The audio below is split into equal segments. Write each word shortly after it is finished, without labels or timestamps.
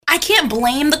can't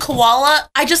blame the koala.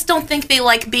 I just don't think they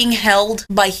like being held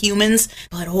by humans.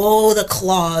 But oh, the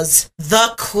claws.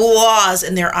 The claws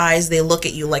in their eyes. They look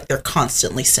at you like they're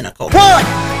constantly cynical. 1, 2, 3!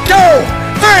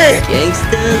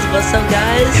 Gangsters, what's up,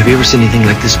 guys? Have you ever seen anything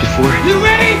like this before? You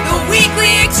ready? The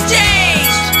Weekly Exchange!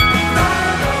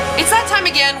 It's that time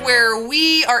again where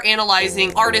we are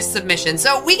analyzing artist submissions.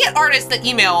 So we get artists that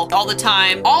email all the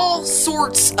time, all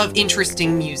sorts of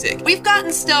interesting music. We've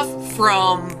gotten stuff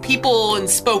from people in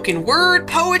spoken word,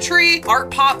 poetry, art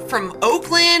pop from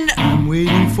Oakland. I'm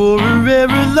waiting for a rare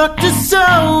luck to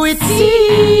sow its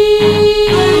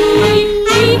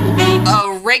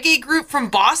A reggae group from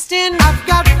Boston. I've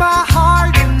got my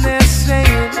heart in there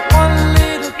saying one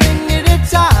little thing at a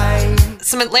time.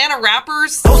 Some Atlanta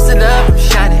rappers. Posted up,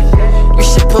 shining. You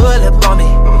should pull up on me.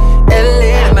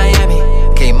 LA to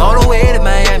Miami. Came all the way to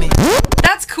Miami.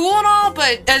 That's cool and all,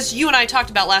 but as you and I talked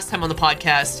about last time on the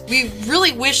podcast, we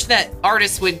really wish that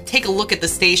artists would take a look at the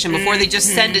station before they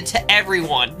just send it to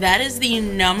everyone. That is the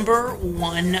number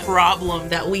one problem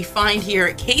that we find here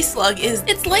at K-Slug is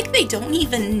it's like they don't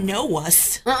even know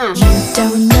us. You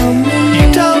don't know me.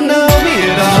 You don't know me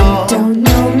at all. You don't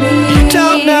know me. You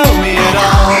don't know me at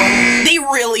all. They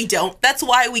really don't. That's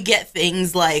why we get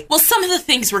things like, well, some of the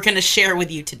things we're going to share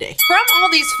with you today. From all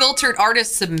these filtered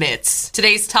artist submits,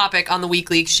 today's topic on the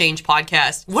Weekly Exchange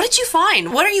podcast, what did you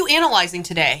find? What are you analyzing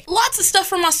today? Lots of stuff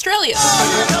from Australia.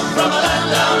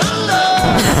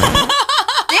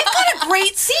 They've got a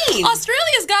great scene.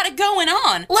 Australia's got it going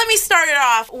on. Let me start it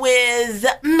off with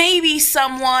maybe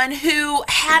someone who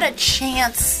had a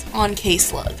chance on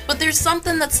K-Slug, but there's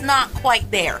something that's not quite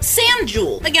there. Sam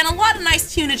Jewell. Again, a lot of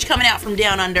nice tunage coming out from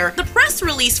down under. The press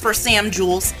release for Sam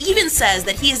Jewell even says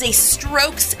that he is a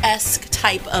Strokes-esque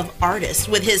type of artist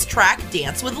with his track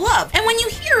Dance with Love. And when you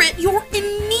hear it, you're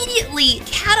immediately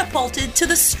catapulted to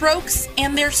the Strokes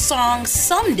and their song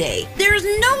Someday. There's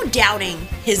no doubting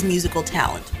his musical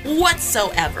talent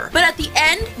whatsoever. But at the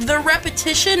end, the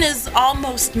repetition is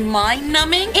almost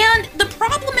mind-numbing. And the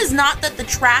problem is not that the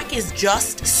track is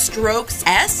just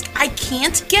Strokes-esque. I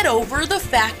can't get over the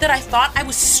fact that I thought I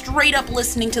was straight up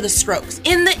listening to the Strokes.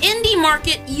 In the indie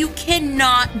market, you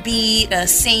cannot be a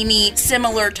samey,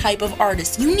 similar type of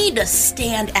artist. You need to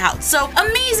stand out. So,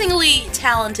 amazingly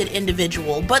talented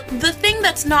individual, but the thing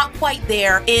that's not quite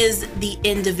there is the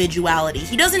individuality.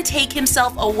 He doesn't take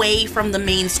himself away from the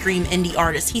mainstream indie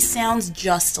artist. He sounds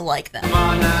just like them. Come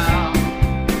on now,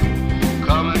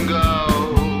 come and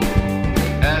go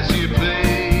as you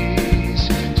please.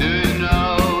 Do you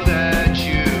know that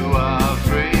you are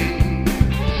free?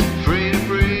 Free to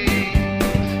breathe,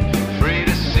 free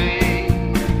to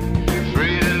sing,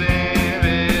 free to live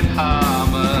in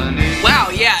harmony.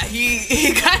 Wow, yeah,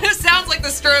 he kind of sounds like the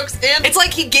Strokes, and it's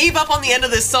like he gave up on the end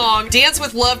of this song, Dance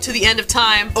with Love to the End of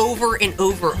Time, over and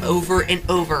over, over and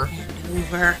over.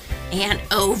 Over and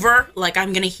over, like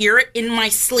I'm gonna hear it in my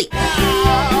sleep.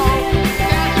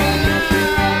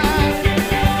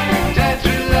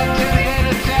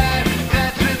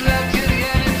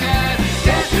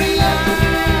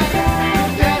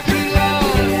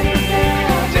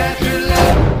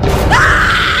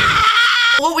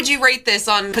 What would you rate this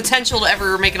on potential to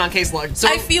ever make it on K-Slug? So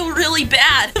I feel really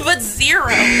bad, but 0.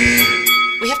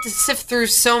 we have to sift through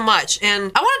so much,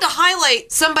 and I wanted to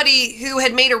highlight somebody who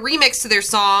had made a remix to their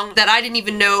song that I didn't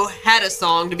even know had a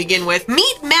song to begin with.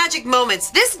 Meet Magic Moments.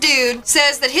 This dude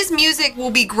says that his music will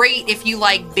be great if you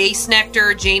like Bass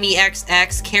Nectar, Jamie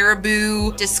XX,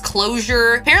 Caribou,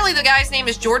 Disclosure. Apparently the guy's name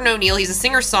is Jordan O'Neill. He's a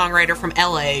singer-songwriter from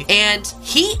LA, and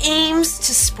he aims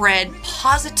to spread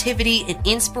positivity and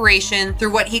inspiration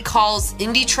through what he calls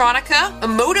indie-tronica,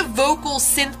 emotive vocal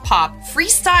synth pop,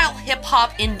 freestyle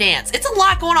hip-hop, and dance. It's a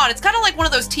lot going on. It's kind of like one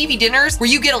of those TV dinners where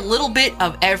you get a little bit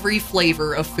of every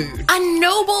flavor of food. A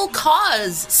noble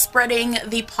cause, spreading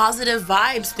the positive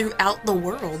vibes throughout the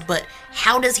world, but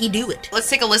how does he do it? Let's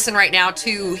take a listen right now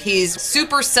to his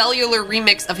super cellular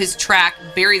remix of his track,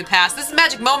 Bury the Past. This is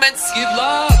Magic Moments. Give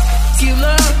love, give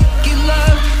love, give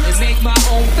love, and make my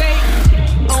own fate,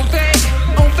 own fate,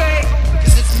 own fate,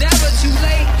 'cause it's never too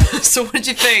late. So what did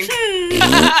you think?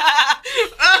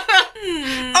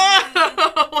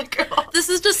 Oh my god. This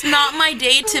is just not my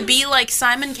day to be like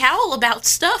Simon Cowell about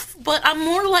stuff, but I'm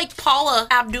more like Paula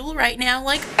Abdul right now.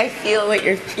 Like, I feel like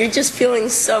you're just feeling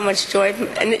so much joy,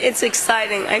 and it's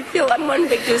exciting. I feel I'm one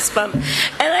big goosebump,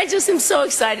 and I just am so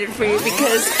excited for you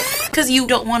because you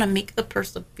don't want to make the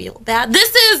person feel bad.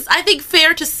 This is, I think,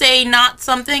 fair to say not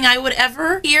something I would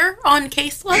ever hear on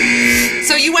K-Slug.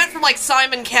 So you went from like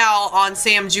Simon Cowell on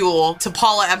Sam Jewell to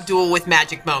Paula Abdul with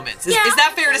Magic Moments. Is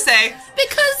that fair to say?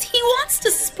 Because he wants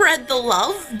to spread the love.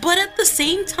 love, but at the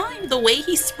same time, the way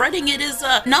he's spreading it is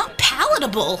not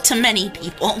palatable to many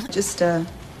people. Just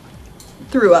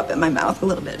threw up in my mouth a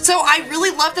little bit. So I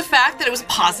really love the fact that it was a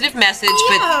positive message,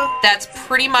 but that's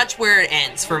pretty much where it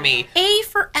ends for me. A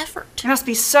for effort. It must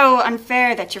be so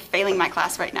unfair that you're failing my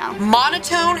class right now.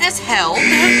 Monotone as hell.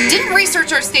 Didn't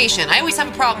research our station. I always have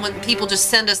a problem when people just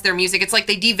send us their music. It's like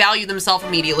they devalue themselves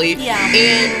immediately. Yeah.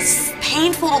 It's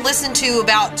painful to listen to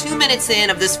about 2 minutes in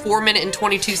of this 4-minute and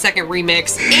 22-second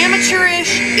remix.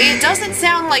 Amateurish. It doesn't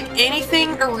sound like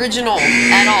anything original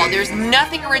at all. There's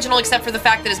nothing original except for the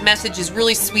fact that his message is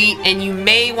really sweet, and you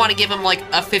may want to give him like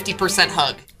a 50%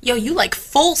 hug. Yo, you like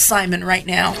full Simon right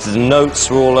now. The notes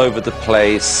were all over the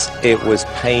place. It was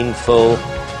painful.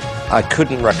 I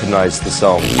couldn't recognize the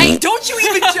song. Hey, don't you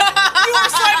even you were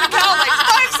Simon Cowell like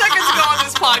 5 seconds ago on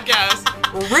this podcast.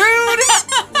 Rude.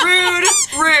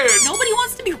 Nobody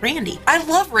wants to be Randy. I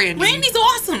love Randy. Randy's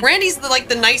awesome. Randy's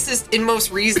the nicest and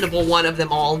most reasonable one of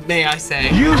them all, may I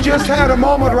say. You just had a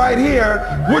moment right here,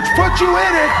 which put you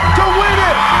in it to win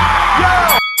it.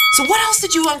 Yeah. So what else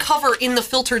did you uncover in the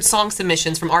filtered song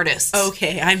submissions from artists?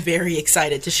 Okay, I'm very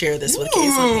excited to share this with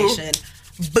K-Song Nation.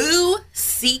 Boo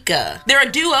Sika. They're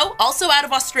a duo, also out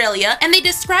of Australia, and they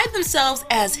describe themselves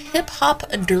as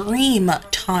hip-hop dream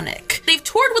tonic. They've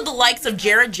toured with the likes of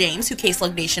Jared James, who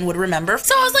K-Slug Nation would remember.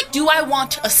 So I was like, do I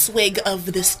want a swig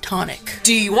of this tonic?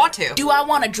 Do you want to? Do I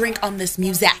want to drink on this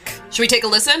music? Should we take a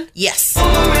listen? Yes.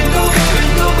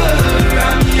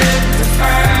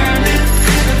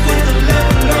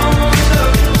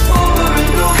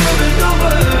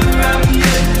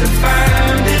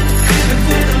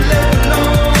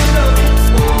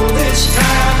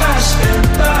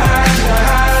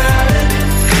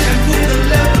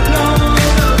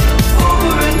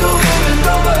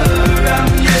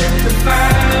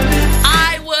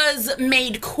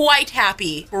 Made quite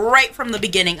happy right from the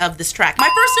beginning of this track. My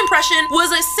first impression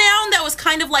was a sound that was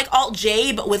kind of like Alt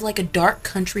J, but with like a dark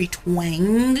country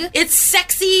twang. It's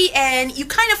sexy, and you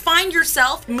kind of find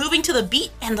yourself moving to the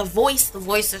beat, and the voice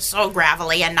is so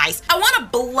gravelly and nice. I want to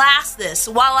blast this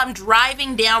while I'm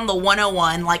driving down the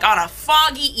 101, like on a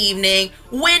foggy evening,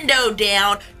 window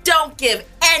down, don't give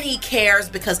any cares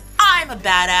because I'm a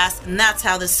badass, and that's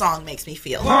how this song makes me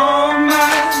feel. All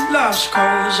my lost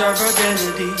cause of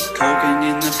identity, broken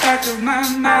in the back of my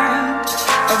mind.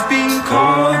 I've been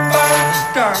caught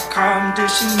by dark, calm,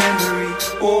 distant memory.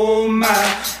 Oh my,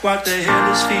 what the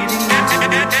hell is feeding into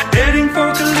me? Heading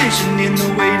for collision in the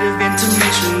weight of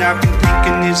intermission. I've been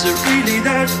thinking, is it really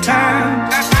that time?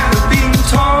 I've been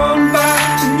torn by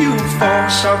the new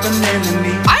force of an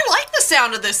enemy. I like the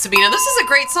sound of this, Sabina. This is a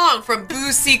great song from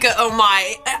Boo Sika Oh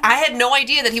My. I had no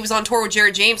idea that he was on tour with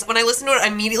Jared James. When I listened to it, I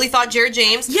immediately thought Jared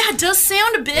James. Yeah, it does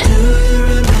sound a bit.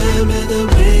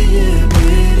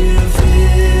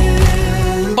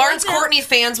 Barnes Courtney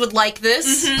fans would like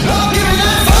this.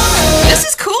 This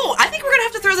is cool. I think we're gonna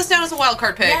have to throw this down as a wild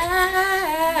card pick.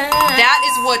 That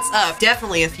is what's up.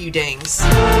 Definitely a few dings.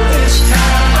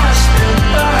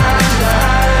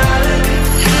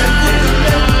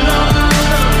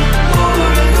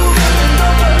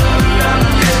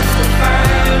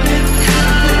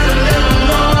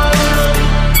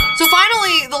 So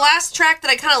finally, the last track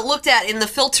that I kind of looked at in the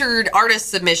filtered artist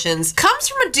submissions comes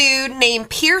from a dude named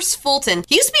Pierce Fulton.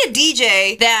 He used to be a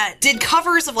DJ that did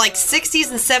covers of like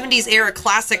 60s and 70s era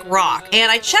classic rock.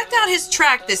 And I checked out his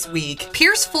track this week.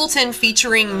 Pierce Fulton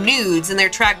featuring Nudes in their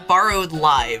track Borrowed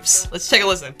Lives. Let's take a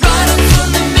listen. Right up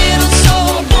from the middle, so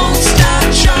I won't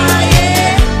stop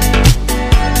trying.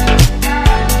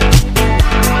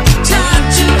 Time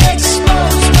to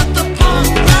expose what the punk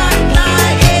rock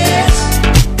lie is.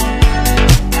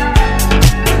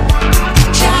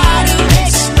 Try to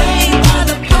explain why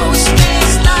the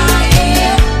postman's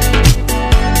lying.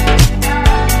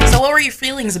 So what were your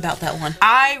feelings about that one?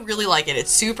 I really like it.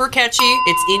 It's super catchy.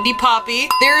 It's indie poppy.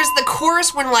 There's the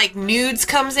chorus when like Nudes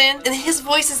comes in, and his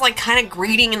voice is like kind of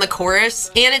grating in the chorus,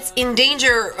 and it's in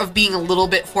danger of being a little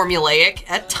bit formulaic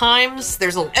at times.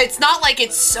 It's not like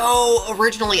it's so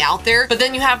originally out there, but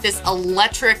then you have this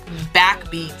electric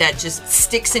backbeat that just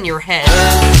sticks in your head.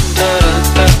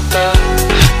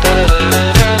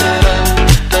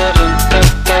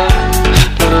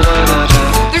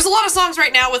 There's a lot of songs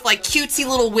right now with like cutesy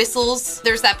little whistles.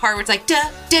 There's that part where it's like da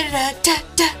da da da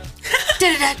da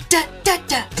da da da da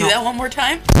da. Do that one more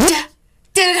time. Da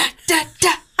da da da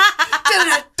da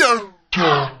da da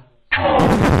da.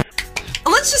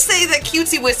 let's just say that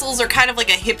cutesy whistles are kind of like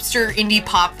a hipster indie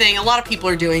pop thing. A lot of people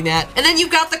are doing that. And then you've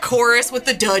got the chorus with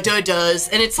the duh-duh-duhs,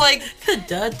 and it's like... The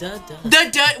duh-duh-duh.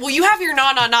 The-duh... Well, you have your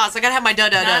na-na-nas. I gotta have my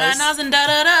duh-duh-duhs. Na-na-nas and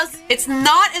duh-duh-duhs. It's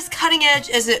not as cutting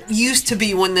edge as it used to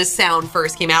be when this sound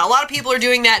first came out. A lot of people are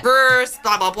doing that verse,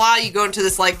 blah, blah, blah. You go into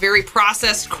this, like, very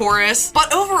processed chorus.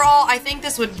 But overall, I think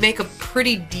this would make a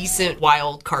pretty decent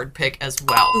wild card pick as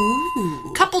well.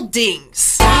 Ooh. Couple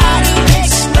dings.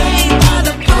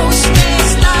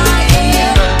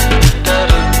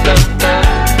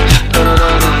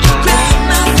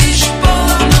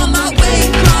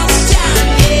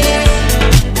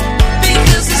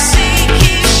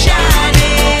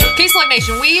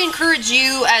 Nation, we encourage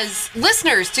you as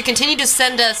listeners to continue to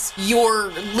send us your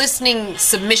listening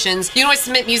submissions. You can always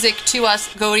submit music to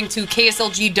us going to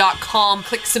kslg.com,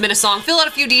 click submit a song, fill out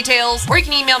a few details, or you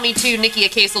can email me to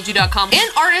nikki@kslg.com.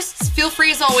 And artists, feel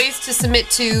free as always to submit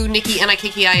to nikki,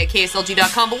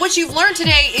 nikki@kslg.com. But what you've learned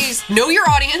today is know your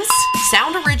audience,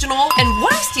 sound original, and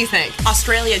what else do you think?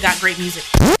 Australia got great music.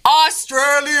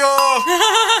 Australia!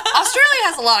 Australia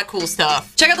has a lot of cool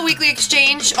stuff. Check out the Weekly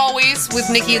Exchange, always, with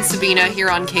Nikki and Sabina here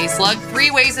on K-Slug.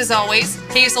 3 ways as always.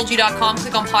 KSLG.com,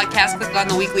 click on podcast, click on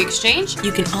the Weekly Exchange.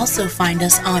 You can also find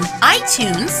us on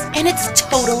iTunes, and it's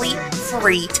totally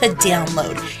free to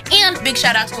download. And big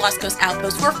shout out to Lost Coast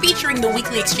Outpost, who are featuring the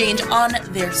Weekly Exchange on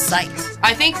their site.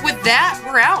 I think with that,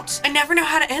 we're out. I never know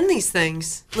how to end these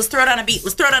things. Let's throw it on a beat.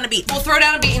 Let's throw it on a beat. We'll throw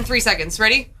down a beat in 3 seconds.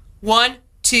 Ready? 1,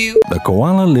 2. The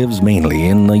koala lives mainly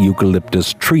in the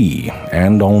eucalyptus tree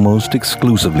and almost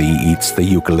exclusively eats the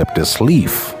eucalyptus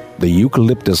leaf. The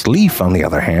eucalyptus leaf, on the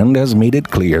other hand, has made it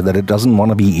clear that it doesn't want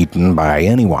to be eaten by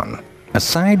anyone.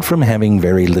 Aside from having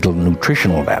very little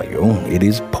nutritional value, it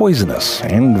is poisonous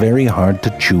and very hard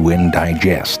to chew and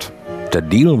digest. To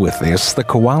deal with this, the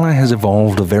koala has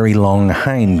evolved a very long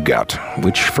hindgut,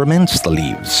 which ferments the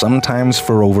leaves, sometimes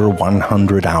for over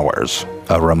 100 hours.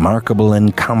 A remarkable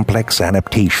and complex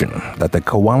adaptation that the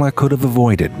koala could have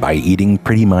avoided by eating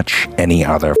pretty much any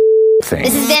other thing.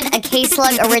 This has been a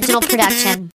K-Slug original production.